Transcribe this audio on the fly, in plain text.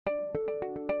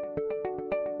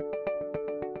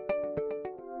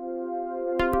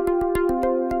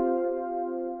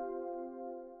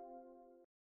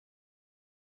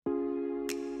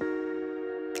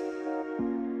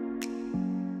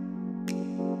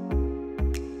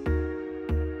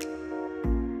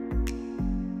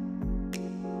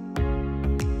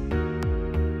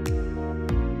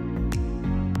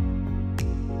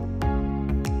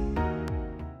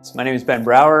So my name is Ben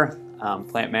Brower. I'm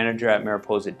plant manager at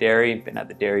Mariposa Dairy. Been at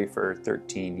the dairy for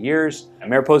 13 years.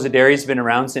 Mariposa Dairy has been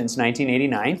around since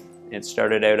 1989. It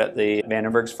started out at the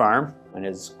Vandenberg's farm and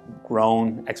has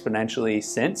grown exponentially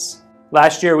since.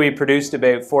 Last year we produced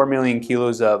about 4 million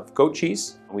kilos of goat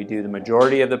cheese. We do the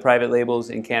majority of the private labels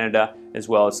in Canada as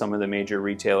well as some of the major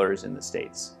retailers in the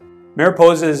States.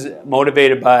 Mariposa is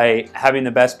motivated by having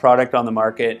the best product on the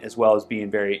market as well as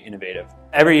being very innovative.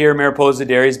 Every year Mariposa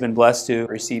Dairy has been blessed to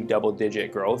receive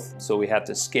double-digit growth, so we have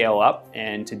to scale up,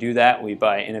 and to do that we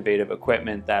buy innovative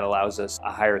equipment that allows us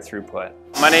a higher throughput.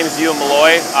 My name is Ewan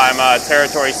Malloy. I'm a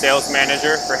territory sales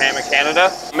manager for Handtmann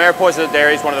Canada. Mariposa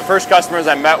Dairy is one of the first customers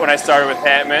I met when I started with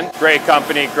Handtmann. Great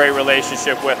company, great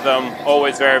relationship with them,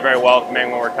 always very, very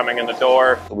welcoming when we're coming in the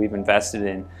door. We've invested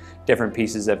in different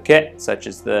pieces of kit, such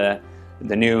as the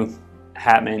new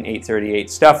Handtmann 838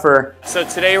 stuffer. So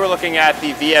today we're looking at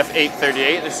the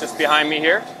VF838 that's just behind me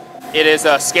here. It is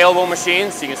a scalable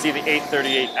machine, so you can see the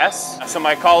 838S. So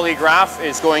my colleague Raf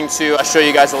is going to show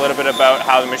you guys a little bit about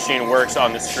how the machine works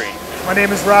on the screen. My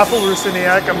name is Rafael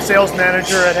Rusiniak. I'm sales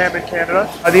manager at Handtmann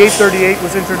Canada. The 838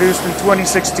 was introduced in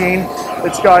 2016.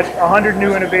 It's got 100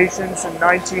 new innovations and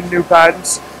 19 new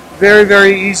patents. Very,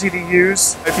 very easy to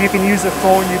use. If you can use a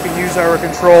phone, you can use our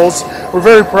controls. We're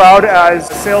very proud as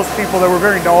salespeople that we're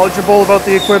very knowledgeable about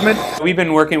the equipment. We've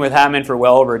been working with Handtmann for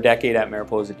well over a decade at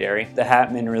Mariposa Dairy. The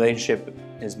Handtmann relationship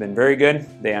has been very good.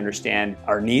 They understand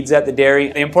our needs at the dairy.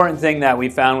 The important thing that we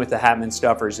found with the Handtmann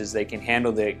stuffers is they can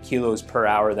handle the kilos per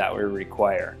hour that we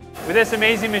require. With this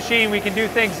amazing machine, we can do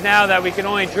things now that we can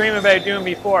only dream about doing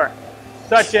before,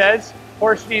 such as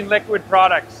portioning liquid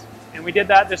products. And we did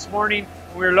that this morning.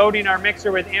 We were loading our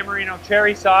mixer with Amarino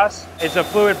cherry sauce. It's a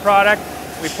fluid product.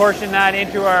 We portioned that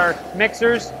into our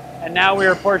mixers, and now we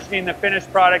are portioning the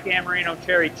finished product, Amarino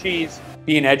cherry cheese.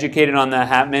 Being educated on the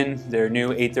Handtmann, their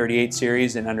new 838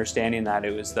 series, and understanding that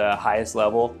it was the highest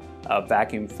level of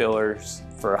vacuum fillers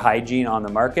for hygiene on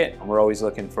the market. We're always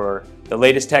looking for the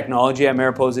latest technology at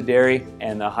Mariposa Dairy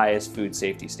and the highest food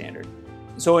safety standard.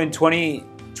 So in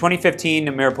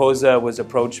 2015, Mariposa was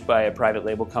approached by a private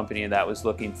label company that was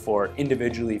looking for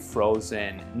individually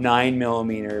frozen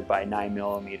 9mm by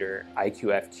 9mm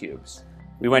IQF cubes.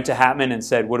 We went to Handtmann and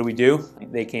said, what do we do?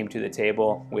 They came to the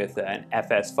table with an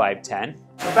FS510.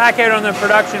 We're back out on the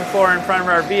production floor in front of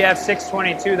our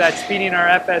VF622 that's feeding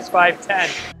our FS510.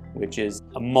 Which is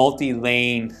a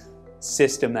multi-lane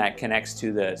system that connects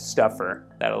to the stuffer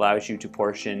that allows you to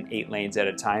portion 8 lanes at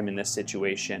a time in this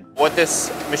situation. What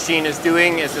this machine is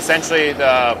doing is essentially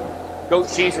the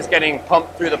goat cheese is getting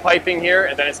pumped through the piping here,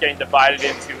 and then it's getting divided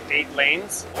into 8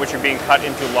 lanes, which are being cut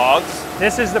into logs.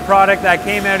 This is the product that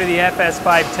came out of the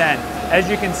FS510. As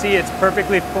you can see, it's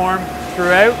perfectly formed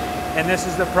throughout, and this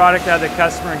is the product that the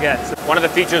customer gets. One of the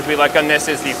features we like on this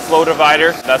is the flow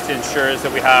divider. That ensures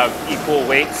that we have equal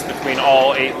weights between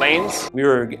all 8 lanes. We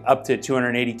were up to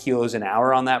 280 kilos an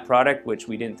hour on that product, which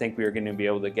we didn't think we were going to be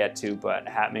able to get to, but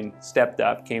Handtmann stepped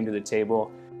up, came to the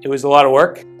table. It was a lot of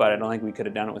work, but I don't think we could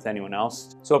have done it with anyone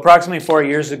else. So approximately 4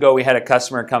 years ago, we had a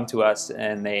customer come to us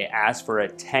and they asked for a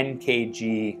 10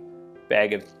 kg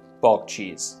bag of bulk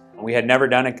cheese. We had never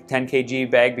done a 10 kg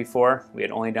bag before. We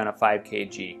had only done a 5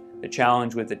 kg. The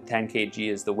challenge with the 10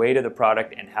 kg is the weight of the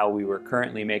product and how we were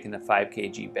currently making the 5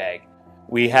 kg bag.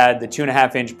 We had the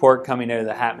 2.5-inch port coming out of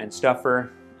the Handtmann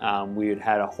stuffer. We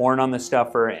had a horn on the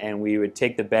stuffer, and we would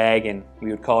take the bag and we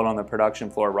would call it on the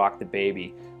production floor rock the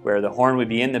baby, where the horn would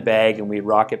be in the bag and we'd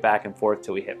rock it back and forth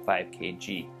till we hit 5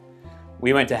 kg.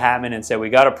 We went to Handtmann and said, we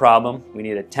got a problem. We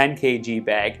need a 10 kg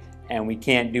bag and we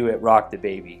can't do it rock the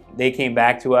baby. They came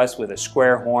back to us with a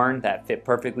square horn that fit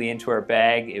perfectly into our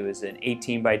bag. It was an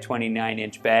 18 by 29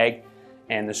 inch bag,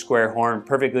 and the square horn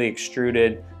perfectly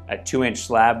extruded a 2-inch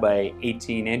slab by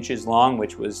 18 inches long,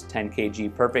 which was 10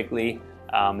 kg perfectly.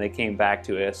 They came back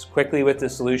to us quickly with the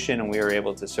solution, and we were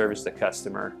able to service the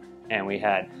customer. And we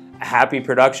had a happy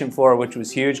production floor, which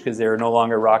was huge because they were no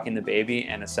longer rocking the baby,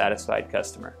 and a satisfied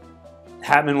customer.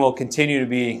 Handtmann will continue to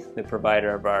be the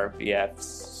provider of our VF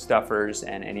stuffers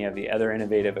and any of the other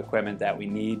innovative equipment that we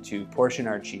need to portion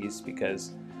our cheese,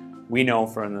 because we know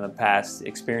from the past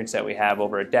experience that we have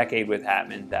over a decade with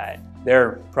Handtmann that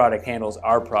their product handles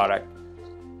our product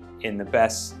in the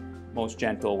best, most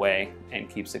gentle way and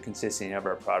keeps the consistency of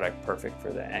our product perfect for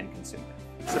the end consumer.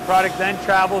 The product then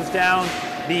travels down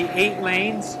the 8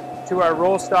 lanes to our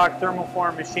roll stock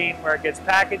thermoform machine, where it gets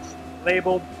packaged,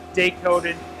 labeled, date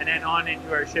coded, and then on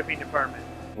into our shipping department.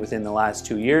 Within the last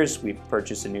 2 years, we've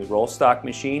purchased a new roll stock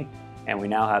machine, and we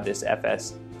now have this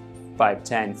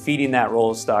FS510 feeding that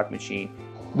roll stock machine.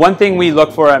 One thing we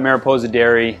look for at Mariposa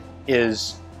Dairy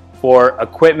is for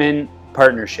equipment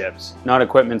partnerships, not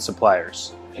equipment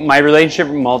suppliers. My relationship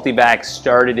with Multivac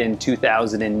started in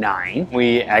 2009.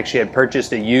 We actually had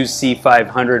purchased a used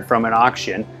C500 from an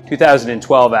auction.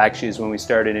 2012 actually is when we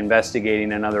started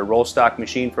investigating another roll stock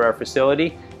machine for our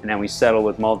facility, and then we settled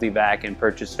with Multivac and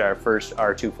purchased our first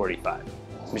R245.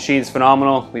 The machine's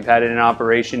phenomenal. We've had it in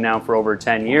operation now for over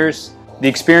 10 years. The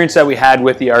experience that we had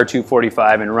with the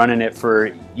R245 and running it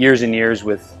for years and years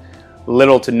with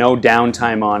little to no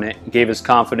downtime on it gave us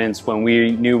confidence when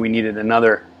we knew we needed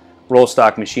another roll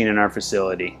stock machine in our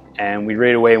facility. And we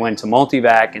right away went to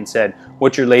Multivac and said,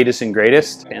 what's your latest and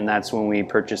greatest? And that's when we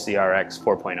purchased the RX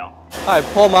 4.0. Hi,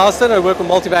 Paul Marston. I work with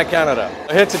Multivac Canada.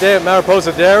 I'm here today at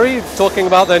Mariposa Dairy talking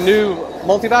about their new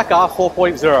Multivac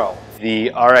R4.0. The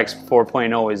RX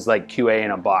 4.0 is like QA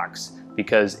in a box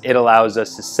because it allows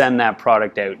us to send that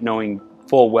product out knowing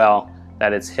full well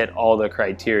that it's hit all the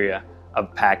criteria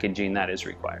of packaging that is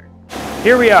required.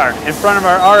 Here we are in front of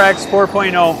our RX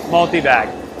 4.0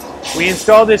 Multivac. We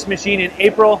installed this machine in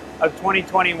April of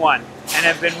 2021 and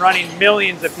have been running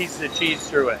millions of pieces of cheese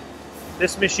through it.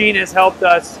 This machine has helped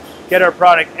us get our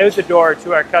product out the door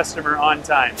to our customer on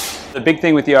time. The big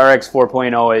thing with the RX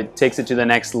 4.0, it takes it to the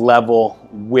next level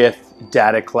with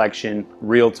data collection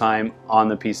real time on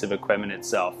the piece of equipment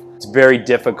itself. It's very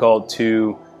difficult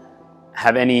to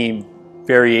have any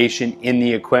variation in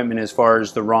the equipment as far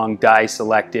as the wrong die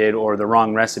selected or the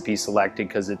wrong recipe selected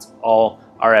because it's all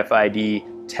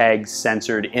RFID tags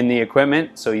censored in the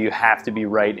equipment, so you have to be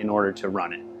right in order to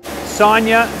run it.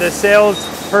 Sonia, the sales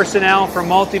personnel from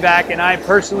Multivac, and I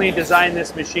personally designed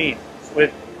this machine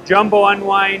with jumbo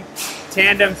unwind,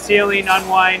 tandem sealing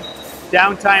unwind,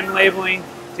 downtime labeling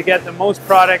to get the most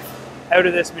product out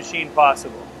of this machine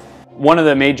possible. One of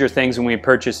the major things when we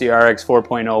purchased the RX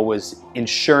 4.0 was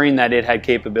ensuring that it had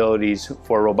capabilities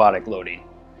for robotic loading.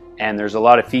 And there's a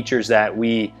lot of features that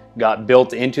we got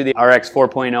built into the RX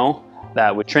 4.0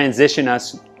 that would transition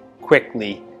us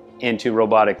quickly into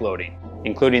robotic loading,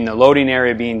 including the loading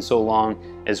area being so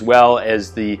long, as well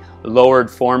as the lowered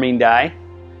forming die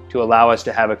to allow us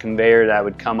to have a conveyor that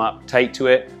would come up tight to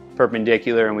it,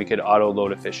 perpendicular, and we could auto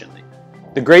load efficiently.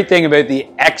 The great thing about the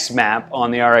X-Map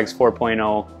on the RX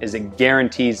 4.0 is it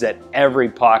guarantees that every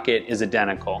pocket is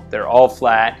identical. They're all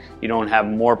flat. You don't have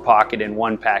more pocket in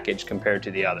one package compared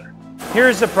to the other.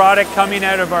 Here's the product coming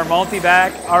out of our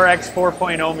Multivac RX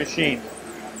 4.0 machine.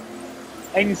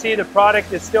 And you can see the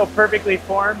product is still perfectly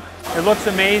formed. It looks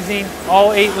amazing.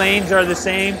 All 8 lanes are the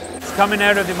same. It's coming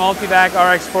out of the Multivac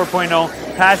RX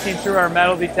 4.0, passing through our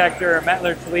metal detector, our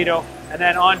Mettler Toledo, and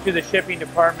then on to the shipping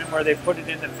department where they put it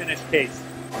in the finished case.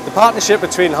 The partnership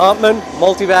between Handtmann,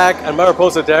 Multivac and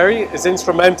Mariposa Dairy is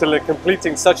instrumental in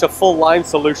completing such a full line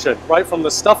solution, right from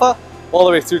the stuffer all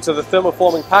the way through to the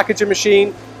thermoforming packaging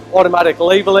machine, automatic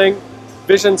labeling,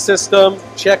 vision system,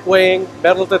 check weighing,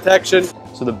 metal detection.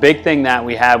 So the big thing that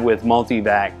we have with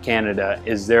Multivac Canada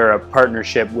is they're a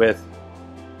partnership with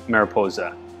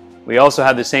Mariposa. We also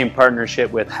have the same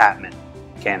partnership with Handtmann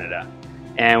Canada.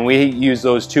 And we use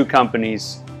those two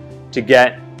companies to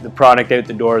get the product out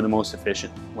the door the most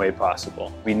efficient way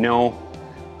possible. We know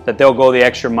that they'll go the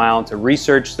extra mile to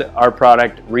research our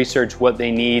product, research what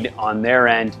they need on their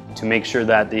end to make sure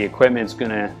that the equipment's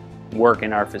going to work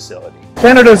in our facility.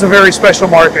 Canada is a very special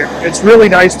market. It's really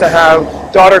nice to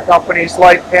have daughter companies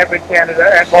like Handtmann Canada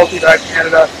and Multivac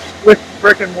Canada with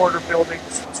brick and mortar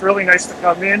buildings. It's really nice to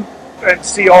come in and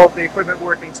see all of the equipment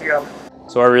working together.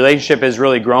 So our relationship has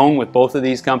really grown with both of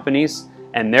these companies,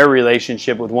 and their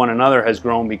relationship with one another has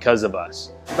grown because of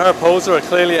us. Mariposa are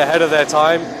clearly ahead of their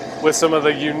time with some of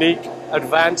the unique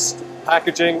advanced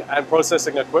packaging and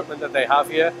processing equipment that they have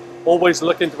here, always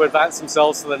looking to advance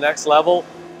themselves to the next level,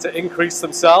 to increase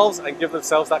themselves and give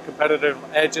themselves that competitive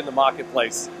edge in the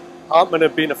marketplace. Handtmann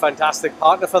have been a fantastic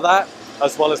partner for that,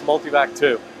 as well as Multivac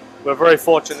too. We're very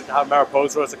fortunate to have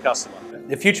Mariposa as a customer.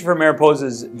 The future for Mariposa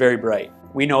is very bright.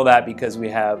 We know that because we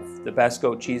have the best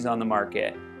goat cheese on the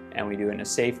market, and we do it in a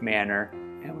safe manner,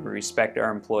 and we respect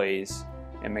our employees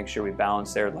and make sure we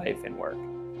balance their life and work.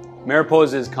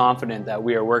 Mariposa is confident that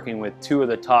we are working with 2 of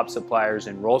the top suppliers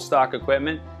in roll stock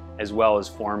equipment as well as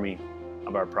forming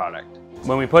of our product.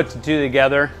 When we put the 2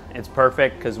 together, it's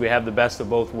perfect because we have the best of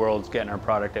both worlds getting our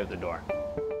product out the door.